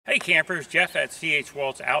Hey campers, Jeff at CH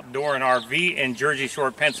Waltz Outdoor and RV in Jersey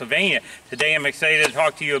Shore, Pennsylvania. Today I'm excited to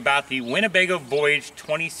talk to you about the Winnebago Voyage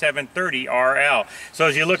 2730 RL. So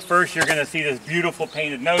as you look first, you're going to see this beautiful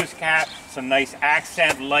painted nose cap, some nice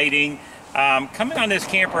accent lighting. Coming on this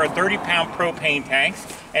camper are 30-pound propane tanks,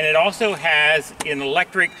 and it also has an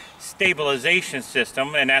electric stabilization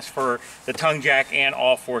system, and that's for the tongue jack and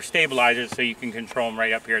all four stabilizers, so you can control them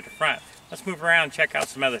right up here at the front. Let's move around and check out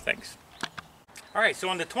some other things. Alright, so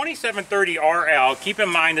on the 2730 RL, keep in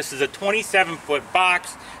mind this is a 27-foot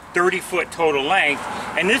box, 30-foot total length,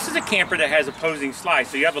 and this is a camper that has opposing slides,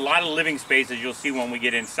 so you have a lot of living space, as you'll see when we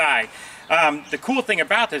get inside. The cool thing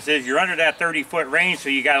about this is you're under that 30-foot range, so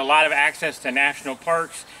you got a lot of access to national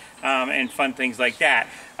parks and fun things like that.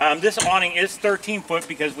 This awning is 13 foot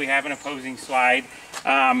because we have an opposing slide.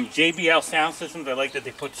 JBL sound systems, I like that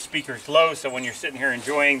they put the speakers low, so when you're sitting here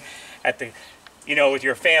enjoying at the with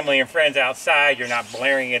your family and friends outside, you're not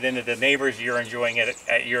blaring it into the neighbors, you're enjoying it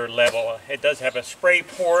at your level. It does have a spray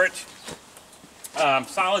port,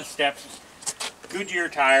 solid steps, Goodyear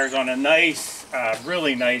tires on a nice,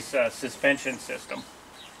 really nice suspension system.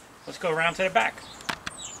 Let's go around to the back.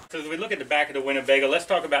 So as we look at the back of the Winnebago, let's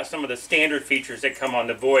talk about some of the standard features that come on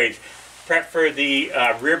the Voyage. Prep for the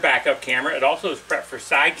rear backup camera. It also is prepped for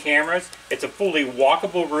side cameras. It's a fully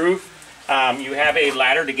walkable roof. You have a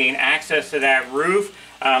ladder to gain access to that roof.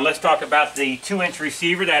 Let's talk about the 2-inch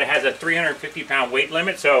receiver that has a 350-pound weight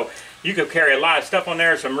limit, so you could carry a lot of stuff on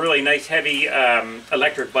there. Some really nice heavy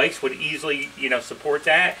electric bikes would easily support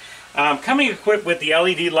that. Coming equipped with the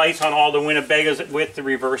LED lights on all the Winnebagos with the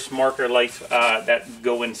reverse marker lights that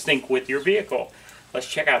go in sync with your vehicle. Let's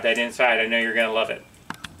check out that inside. I know you're going to love it.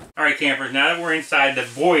 Alright campers, now that we're inside the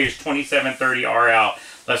Voyage 2730 RL,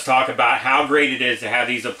 let's talk about how great it is to have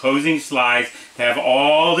these opposing slides, to have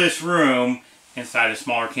all this room inside a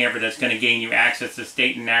smaller camper that's going to gain you access to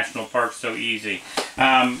state and national parks so easy.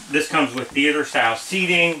 This comes with theater style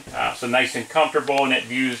seating, so nice and comfortable, and it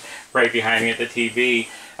views right behind me at the TV.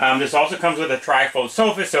 This also comes with a tri-fold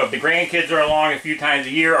sofa, so if the grandkids are along a few times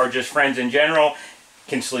a year or just friends in general,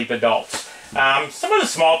 can sleep adults. Some of the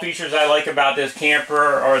small features I like about this camper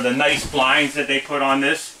are the nice blinds that they put on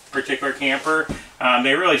this particular camper.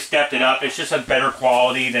 They really stepped it up. It's just a better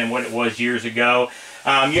quality than what it was years ago.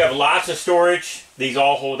 You have lots of storage. These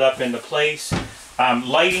all hold up into place.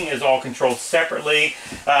 Lighting is all controlled separately.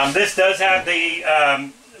 This does have the,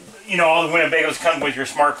 all the Winnebagos come with your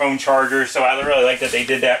smartphone charger, so I really like that they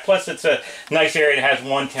did that. Plus it's a nice area that has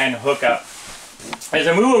 110 hookup. As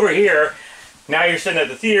I move over here, now you're sitting at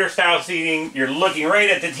the theater style seating, you're looking right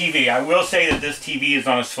at the TV. I will say that this TV is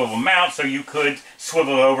on a swivel mount, so you could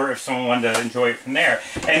swivel over if someone wanted to enjoy it from there.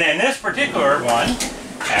 And then this particular one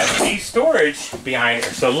has the storage behind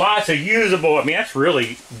it. So lots of usable, I mean that's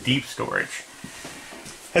really deep storage.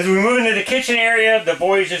 As we move into the kitchen area, the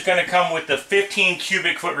Voyage is going to come with the 15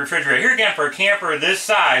 cubic foot refrigerator. Here again, for a camper this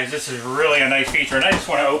size, this is really a nice feature. And I just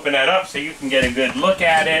want to open that up so you can get a good look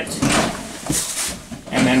at it.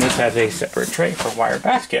 And then this has a separate tray for wire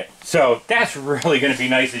basket. So that's really going to be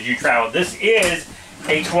nice as you travel. This is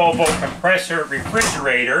a 12-volt compressor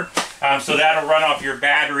refrigerator, so that'll run off your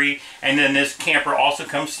battery. And then this camper also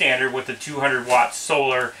comes standard with the 200-watt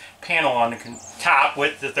solar panel on the top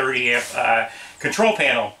with the 30-amp control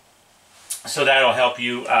panel. So that'll help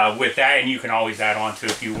you with that, and you can always add on to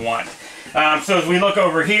if you want. So as we look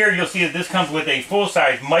over here, you'll see that this comes with a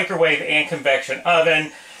full-size microwave and convection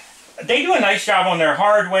oven. They do a nice job on their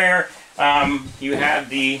hardware. You have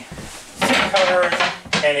the sink covers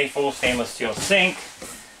and a full stainless steel sink.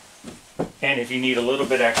 And if you need a little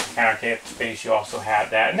bit extra countertop space, you also have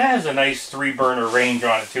that. And that has a nice 3-burner range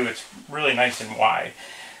on it too. It's really nice and wide.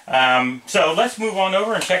 So let's move on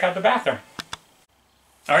over and check out the bathroom.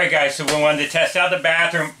 Alright guys, so we wanted to test out the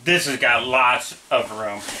bathroom. This has got lots of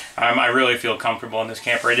room. I really feel comfortable in this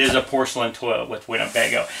camper. It is a porcelain toilet with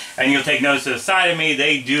Winnebago. And you'll take notice to the side of me,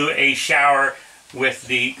 they do a shower with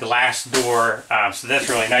the glass door. So that's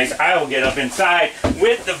really nice. I will get up inside.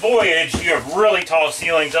 With the Voyage, you have really tall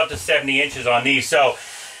ceilings, up to 70 inches on these. So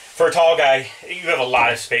for a tall guy, you have a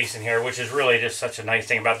lot of space in here, which is really just such a nice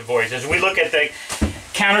thing about the Voyage. As we look at the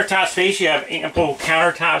countertop space, you have ample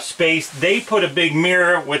countertop space. They put a big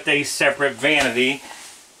mirror with a separate vanity.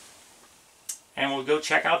 And we'll go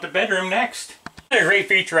check out the bedroom next. Another great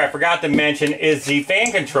feature I forgot to mention is the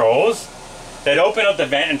fan controls that open up the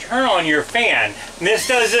vent and turn on your fan. And this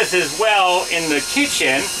does this as well in the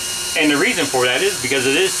kitchen. And the reason for that is because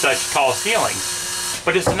it is such tall ceilings.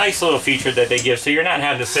 But it's a nice little feature that they give, so you're not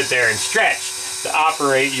having to sit there and stretch to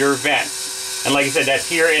operate your vents. And like I said, that's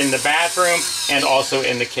here in the bathroom and also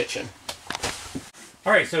in the kitchen.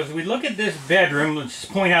 All right, so as we look at this bedroom, let's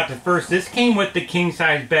just point out that first, this came with the king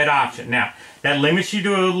size bed option. Now, that limits you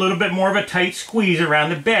to a little bit more of a tight squeeze around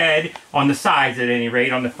the bed, on the sides at any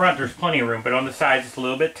rate. On the front, there's plenty of room, but on the sides, it's a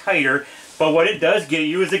little bit tighter. But what it does get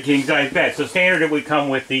you is a king size bed. So standard, it would come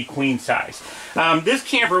with the queen size. This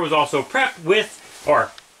camper was also prepped with,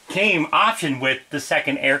 or came optioned with, the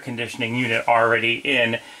second air conditioning unit already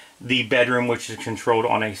in the bedroom, which is controlled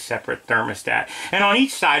on a separate thermostat. And on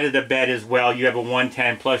each side of the bed as well, you have a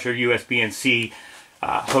 110 plus your USB and C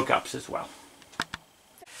hookups as well.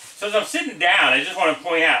 So as I'm sitting down, I just want to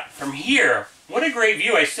point out from here, what a great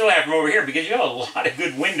view I still have from over here, because you have a lot of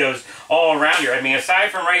good windows all around here. I mean,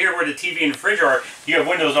 aside from right here where the TV and the fridge are, you have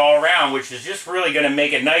windows all around, which is just really going to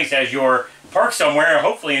make it nice as you're parked somewhere,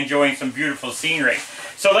 hopefully enjoying some beautiful scenery.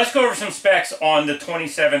 So let's go over some specs on the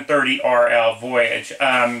 2730 RL Voyage.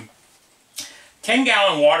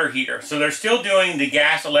 10-gallon water heater. So they're still doing the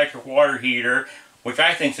gas electric water heater, which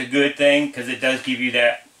I think is a good thing because it does give you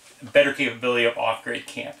that better capability of off-grid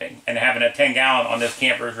camping. And having a 10-gallon on this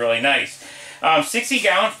camper is really nice.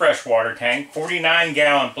 60-gallon freshwater tank,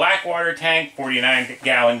 49-gallon black water tank,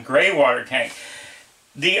 49-gallon gray water tank.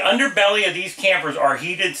 The underbelly of these campers are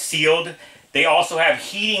heated, sealed. They also have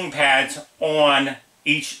heating pads on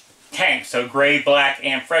each tank. So gray, black,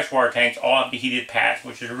 and freshwater tanks all have the heated pads,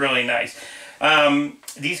 which is really nice.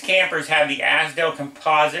 These campers have the Azdel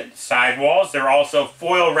composite sidewalls. They're also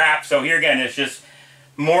foil wrapped. So here again, it's just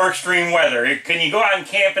more extreme weather. Can you go out and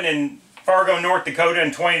camping in Fargo, North Dakota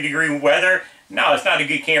in 20-degree weather? No, it's not a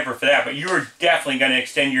good camper for that, but you're definitely going to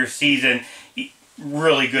extend your season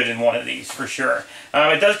really good in one of these for sure.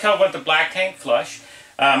 It does come with the black tank flush.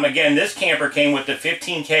 Again, this camper came with the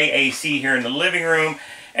 15K AC here in the living room,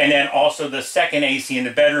 and then also the second AC in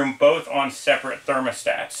the bedroom, both on separate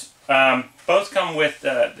thermostats. Both come with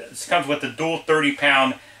this comes with the dual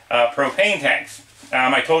 30-pound propane tanks.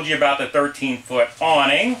 I told you about the 13-foot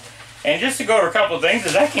awning, and just to go over a couple of things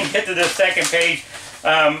as I can get to this second page,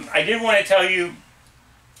 I did want to tell you,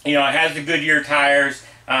 it has the Goodyear tires.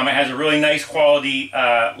 It has a really nice quality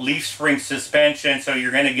leaf spring suspension, so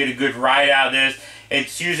you're going to get a good ride out of this.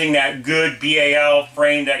 It's using that good BAL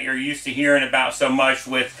frame that you're used to hearing about so much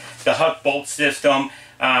with the Huck bolt system.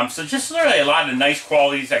 So just really a lot of nice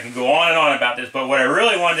qualities. I can go on and on about this, but what I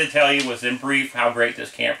really wanted to tell you was in brief how great this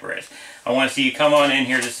camper is. I want to see you come on in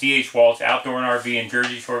here to C.H. Waltz Outdoor and RV in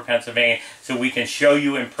Jersey Shore, Pennsylvania, so we can show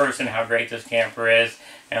you in person how great this camper is,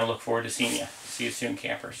 and I look forward to seeing you. See you soon,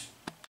 campers.